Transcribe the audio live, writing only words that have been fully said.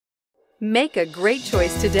Make a great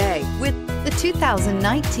choice today with the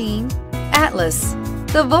 2019 Atlas.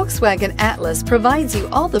 The Volkswagen Atlas provides you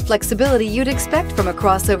all the flexibility you'd expect from a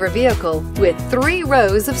crossover vehicle with 3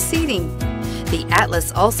 rows of seating. The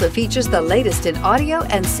Atlas also features the latest in audio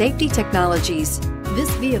and safety technologies.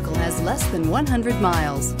 This vehicle has less than 100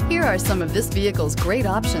 miles. Here are some of this vehicle's great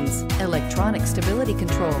options: electronic stability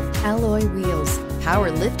control, alloy wheels,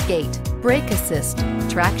 power lift gate, brake assist,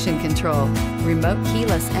 traction control, remote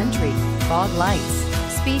keyless entry, fog lights,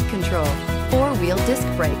 speed control, 4-wheel disc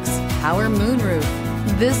brakes, power moonroof.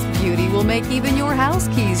 This beauty will make even your house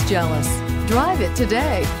keys jealous. Drive it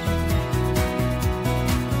today.